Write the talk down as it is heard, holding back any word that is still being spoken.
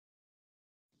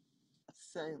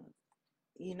So,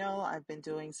 I've been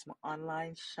doing some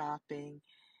online shopping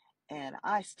and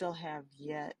I still have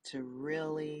yet to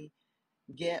really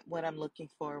get what I'm looking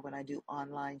for when I do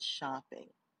online shopping.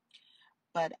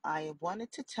 But I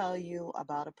wanted to tell you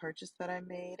about a purchase that I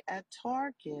made at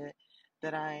Target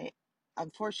that I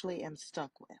unfortunately am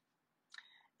stuck with.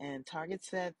 And Target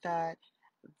said that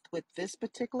with this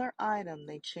particular item,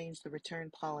 they changed the return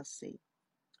policy.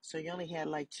 So you only had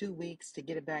like 2 weeks to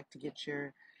get it back to get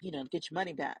your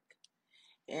money back.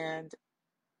 And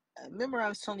remember I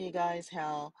was telling you guys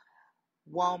how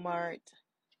Walmart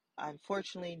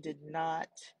unfortunately did not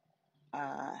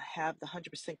have the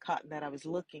 100% cotton that I was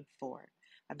looking for.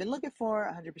 I've been looking for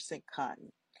 100%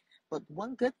 cotton. But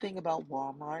one good thing about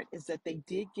Walmart is that they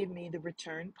did give me the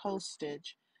return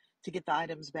postage to get the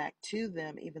items back to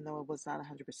them, even though it was not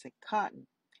 100% cotton.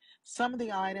 Some of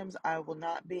the items I will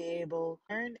not be able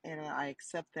to return, and I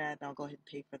accept that, and I'll go ahead and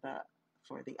pay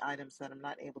for the items that I'm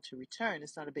not able to return.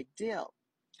 It's not a big deal.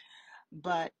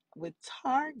 But with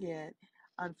Target,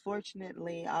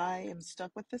 unfortunately, I am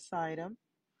stuck with this item.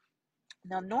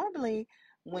 Now, normally,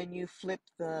 when you flip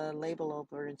the label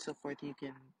over and so forth, you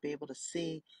can be able to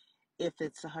see if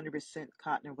it's 100%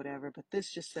 cotton or whatever, but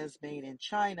this just says made in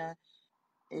China.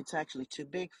 It's actually too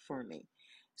big for me.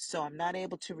 So I'm not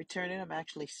able to return it. I'm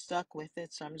actually stuck with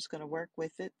it. So I'm just going to work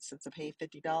with it. Since I paid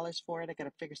 $50 for it, I got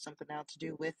to figure something out to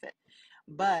do with it.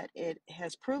 But it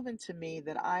has proven to me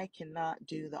that I cannot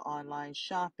do the online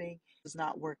shopping. It does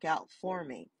not work out for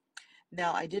me.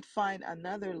 Now, I did find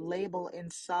another label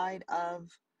inside of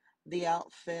the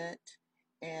outfit.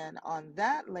 And on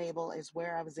that label is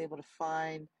where I was able to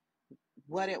find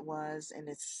what it was. And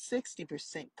it's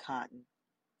 60% cotton.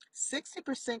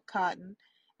 60% cotton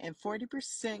and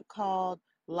 40% called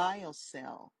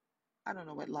lyocell. I don't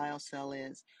know what lyocell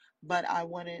is, but I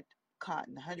wanted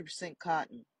cotton, 100%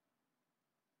 cotton.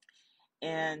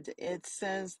 And it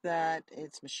says that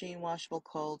it's machine washable,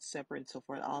 cold, separate, and so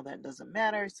forth. All that doesn't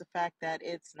matter. It's the fact that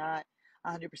it's not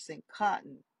 100%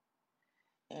 cotton.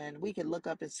 And we could look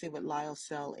up and see what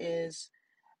lyocell is,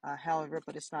 however,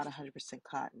 but it's not 100%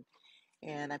 cotton.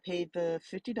 And I paid the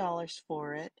 $50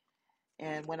 for it.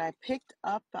 And when I picked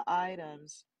up the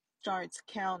items, it starts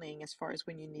counting as far as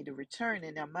when you need to return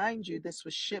it. Now, mind you, this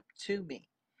was shipped to me.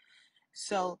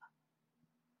 So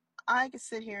I could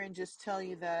sit here and just tell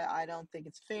you that I don't think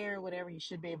it's fair, whatever. You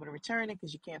should be able to return it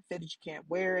because you can't fit it, you can't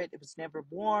wear it. It was never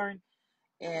worn.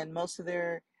 And most of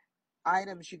their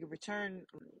items you can return,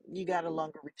 you got a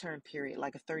longer return period,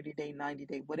 like a 30-day,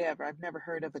 90-day, whatever. I've never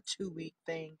heard of a 2-week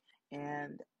thing.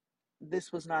 And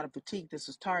this was not a boutique. This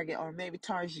was Target or maybe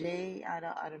Target. I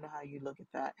don't know how you look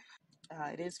at that.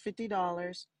 It is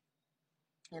 $50.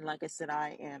 And like I said,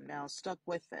 I am now stuck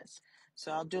with this.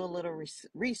 So I'll do a little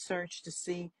research to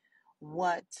see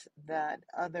what that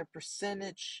other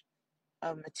percentage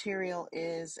of material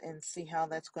is and see how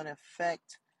that's going to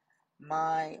affect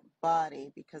my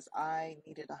body because I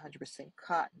needed 100%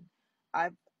 cotton. I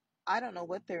I don't know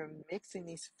what they're mixing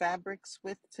these fabrics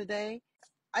with today.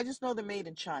 I just know they're made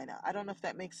in China. I don't know if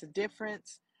that makes a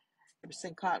difference.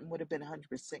 100% cotton would have been 100%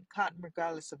 cotton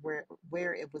regardless of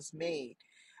where it was made.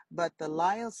 But the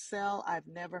lyocell, I've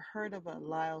never heard of a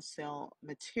lyocell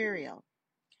material.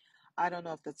 I don't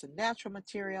know if that's a natural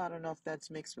material. I don't know if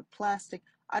that's mixed with plastic.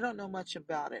 I don't know much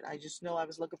about it. I just know I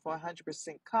was looking for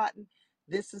 100% cotton.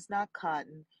 This is not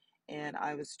cotton. And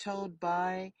I was told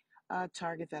by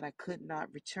Target that I could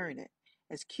not return it.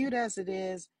 As cute as it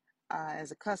is,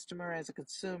 as a customer, as a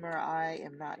consumer, I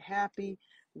am not happy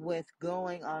with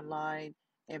going online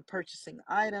and purchasing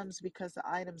items because the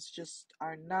items just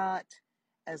are not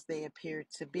as they appear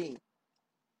to be.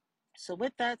 So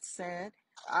with that said,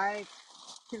 I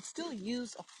can still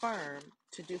use a firm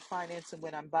to do financing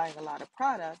when I'm buying a lot of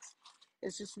products.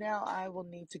 It's just now I will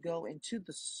need to go into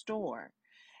the store,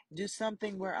 do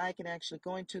something where I can actually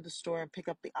go into the store and pick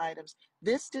up the items.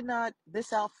 This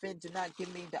outfit did not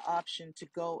give me the option to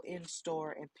go in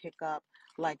store and pick up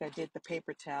like I did the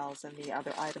paper towels and the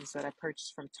other items that I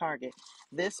purchased from Target.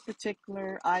 This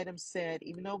particular item said,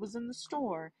 even though it was in the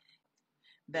store,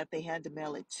 that they had to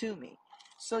mail it to me.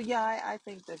 So yeah, I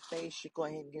think that they should go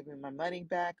ahead and give me my money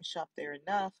back. I shop there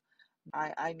enough.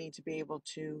 I need to be able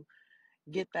to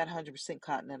get that 100%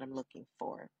 cotton that I'm looking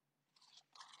for.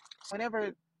 So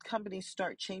whenever companies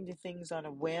start changing things on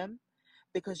a whim,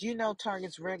 because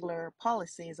Target's regular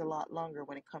policy is a lot longer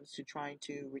when it comes to trying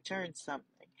to return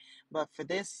something. But for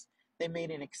this, they made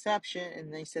an exception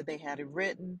and they said they had it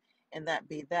written and that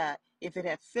be that. If it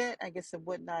had fit, I guess it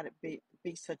would not be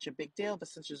such a big deal, but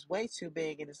since it's way too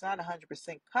big and it's not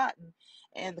 100% cotton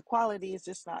and the quality is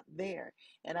just not there.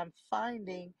 And I'm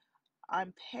finding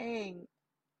I'm paying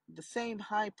the same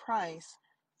high price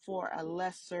for a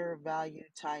lesser value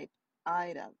type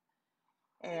item.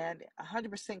 And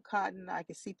 100% cotton, I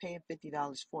can see paying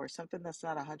 $50 for. Something that's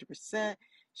not 100%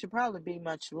 should probably be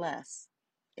much less.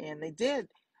 And they did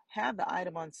have the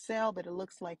item on sale, but it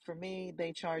looks like for me,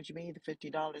 they charged me the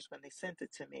 $50 when they sent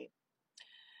it to me.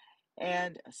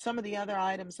 And some of the other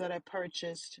items that I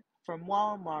purchased from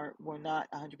Walmart were not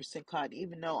 100% cotton,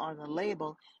 even though on the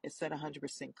label it said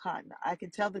 100% cotton. I can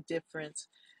tell the difference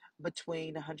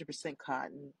between 100%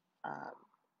 cotton,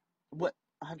 what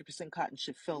 100% cotton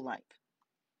should feel like.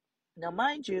 Now,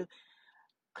 mind you,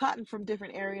 cotton from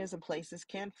different areas and places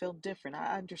can feel different.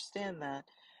 I understand that.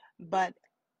 But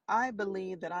I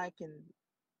believe that I can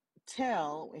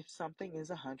tell if something is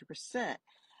 100%.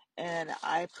 And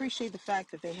I appreciate the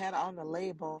fact that they had on the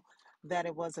label that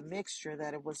it was a mixture,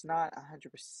 that it was not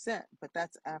 100%, but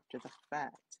that's after the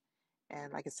fact.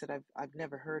 And like I said, I've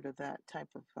never heard of that type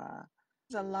of.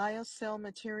 Is a lyocell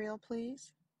material,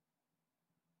 please?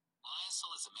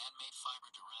 Lyocell is a man-made fiber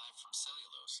derived from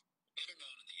cellulose, better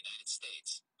known in the United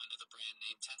States under the brand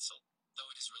name Tencel.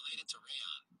 Though it is related to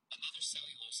rayon, another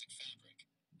cellulosic fabric,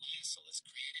 lyocell is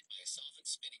created by a solvent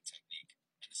spinning technique,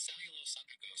 and the cellulose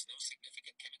undergoes no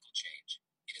significant chemical change.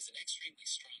 It is an extremely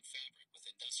strong fabric with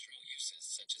industrial uses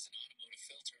such as in automotive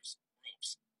filters,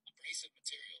 ropes, abrasive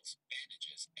materials,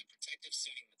 bandages, and protective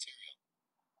suiting material.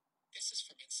 This is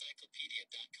from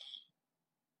encyclopedia.com.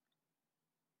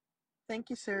 Thank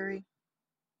you, Suri.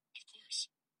 Of course.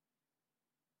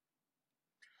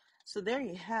 So there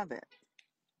you have it.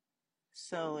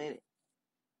 So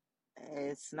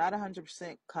it's not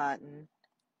 100% cotton,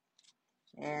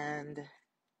 and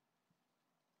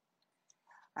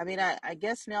I mean, I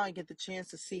guess now I get the chance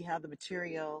to see how the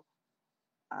material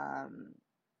um,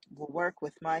 will work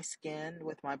with my skin,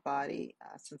 with my body,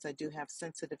 since I do have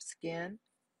sensitive skin.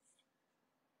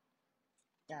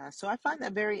 So I find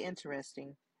that very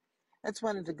interesting. That's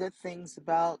one of the good things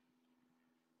about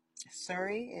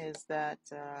Surrey is that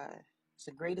it's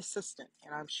a great assistant,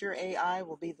 and I'm sure AI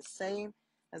will be the same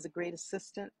as a great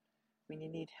assistant when you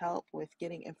need help with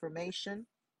getting information.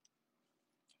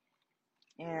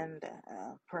 And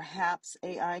perhaps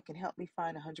AI can help me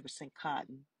find 100%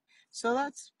 cotton. So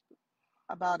that's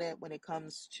about it when it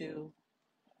comes to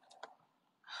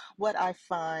what I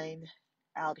find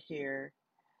out here.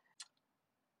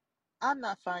 I'm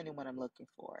not finding what I'm looking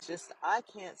for. It's just I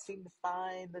can't seem to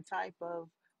find the type of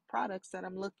products that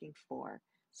I'm looking for.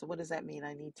 So what does that mean?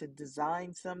 I need to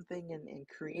design something and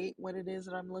create what it is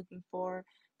that I'm looking for.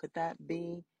 Could that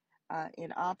be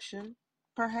an option?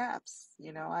 Perhaps.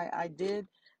 I did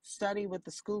study with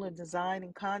the School of Design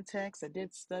and Context. I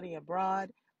did study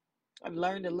abroad. I've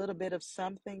learned a little bit of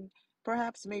something.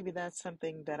 Perhaps maybe that's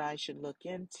something that I should look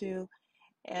into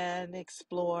and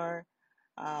explore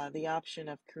the option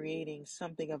of creating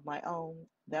something of my own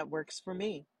that works for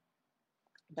me.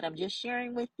 But I'm just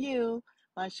sharing with you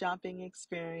my shopping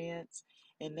experience,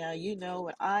 and now you know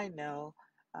what I know,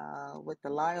 what the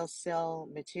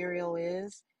lyocell material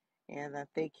is, and that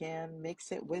they can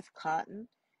mix it with cotton